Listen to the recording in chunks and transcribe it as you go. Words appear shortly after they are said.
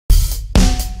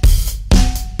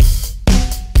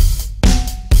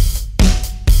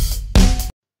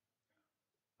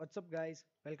What's up guys,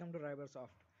 welcome to Ribersoft.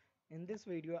 In this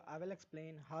video I will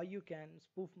explain how you can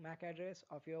spoof MAC address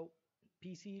of your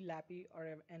PC, lappy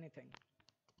or anything.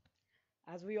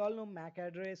 As we all know, MAC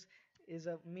address is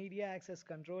a media access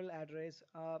control address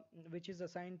which is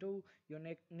assigned to your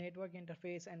network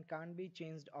interface and can't be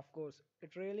changed. Of course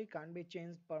it really can't be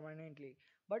changed permanently,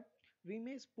 but we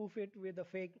may spoof it with a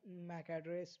fake MAC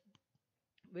address,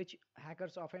 which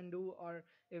hackers often do, or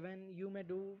even you may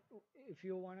do if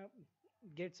you want to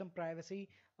get some privacy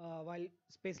while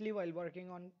especially while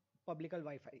working on public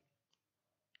Wi-Fi.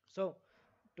 So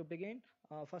to begin,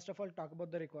 first of all, talk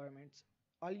about the requirements.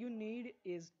 All you need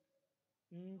is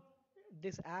mm,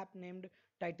 this app named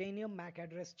Technitium MAC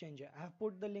Address Changer. I have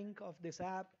put the link of this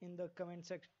app in the comment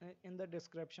section, in the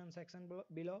description section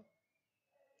below,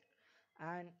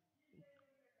 and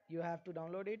you have to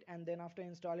download it, and then after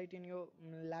install it in your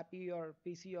lappy or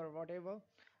PC or whatever.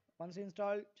 Once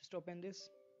installed, just open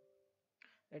this.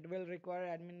 It will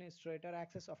require administrator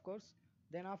access, of course.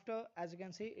 Then after, as you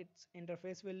can see, its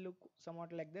interface will look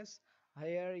somewhat like this.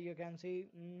 Here you can see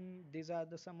these are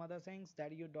the some other things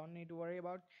that you don't need to worry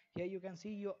about. Here you can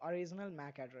see your original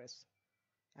MAC address,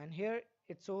 and here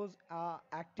it shows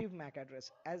active MAC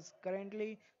address. As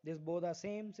currently these both are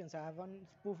same, since I haven't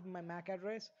spoofed my MAC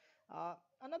address.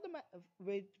 Another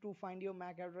way to find your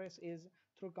MAC address is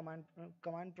through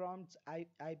command prompts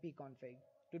IP config.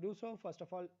 To do so, first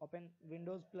of all, open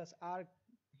Windows plus R,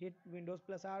 hit Windows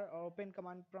plus R, or open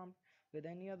command prompt with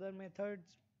any other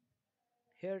methods.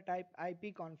 Here type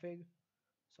ipconfig,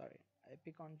 sorry,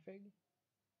 ipconfig,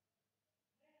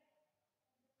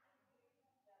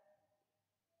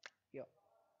 yeah,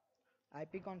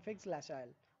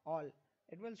 ipconfig/all.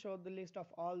 It will show the list of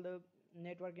all the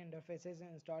network interfaces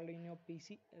installed in your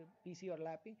PC or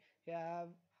lappy. Here I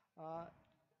have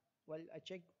well, I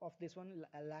check of this one,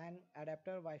 LAN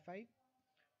adapter Wi-Fi.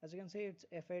 As you can see, it's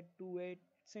F828,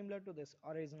 similar to this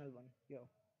original one. Yeah,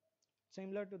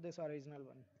 similar to this original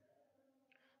one.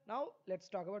 Now let's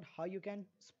talk about how you can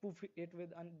spoof it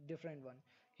with a different one.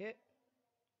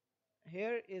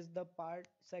 Here is the part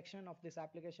section of this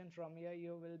application. From here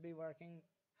you will be working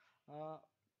uh,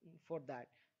 for that.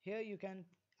 Here you can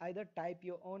either type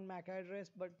your own MAC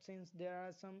address, but since there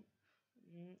are some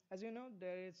as you know,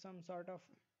 there is some sort of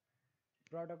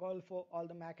protocol for all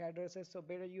the MAC addresses, so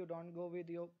better you don't go with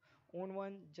your own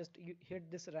one. Just you hit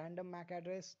this random MAC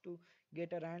address to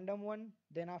get a random one,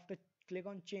 then after click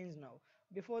on change now.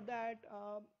 Before that,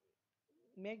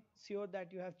 make sure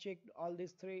that you have checked all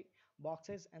these three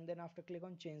boxes, and then after click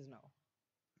on change now.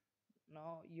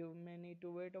 Now you may need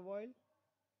to wait a while.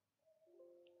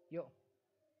 Yo,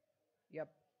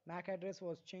 yep, MAC address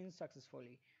was changed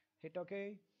successfully. Hit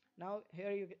OK. Now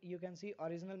here you can see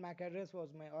original MAC address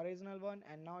was my original one,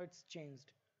 and now it's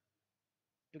changed.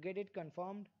 To get it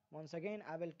confirmed, once again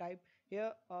I will type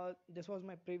here, this was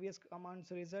my previous command's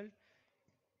result.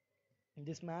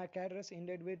 This MAC address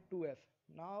ended with 2F.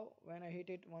 Now when I hit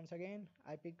it once again,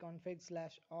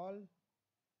 ipconfig/all,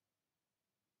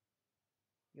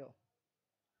 yo,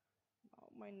 now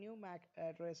my new MAC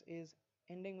address is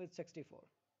ending with 64.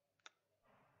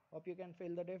 Hope you can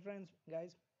feel the difference,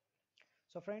 guys.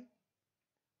 So friend,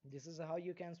 this is how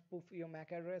you can spoof your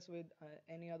MAC address with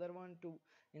any other one to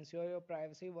ensure your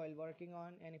privacy while working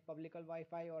on any public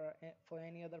Wi-Fi or for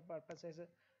any other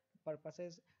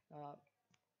purposes.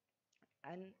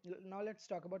 And now let's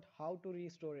talk about how to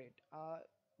restore it.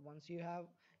 Once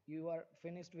you are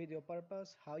finished with your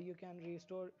purpose, how you can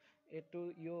restore it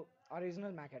to your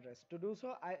original MAC address. To do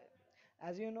so,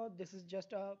 as you know, this is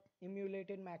just a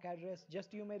emulated MAC address.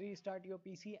 Just you may restart your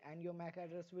PC and your MAC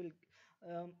address will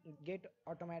get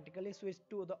automatically switched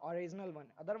to the original one.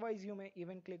 Otherwise you may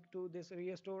even click to this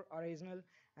restore original,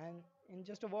 and in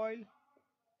just a while,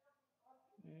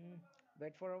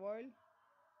 wait for a while.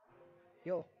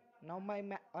 Yo, now my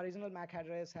original MAC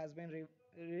address has been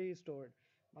restored.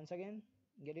 Once again,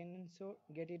 get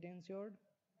it insured.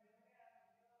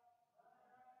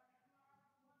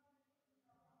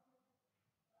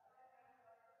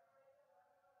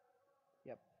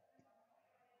 Yep.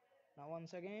 Now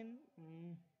once again,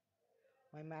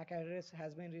 my MAC address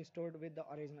has been restored with the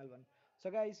original one. So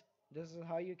guys, this is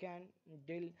how you can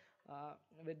deal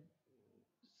with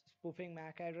spoofing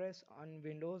MAC address on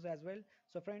Windows as well.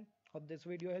 So friend, hope this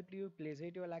video helped you. Please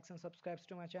hit your likes and subscribes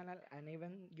to my channel, and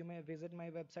even you may visit my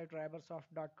website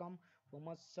ribersoft.com for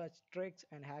more such tricks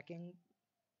and hacking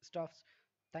stuffs.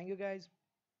 Thank you guys.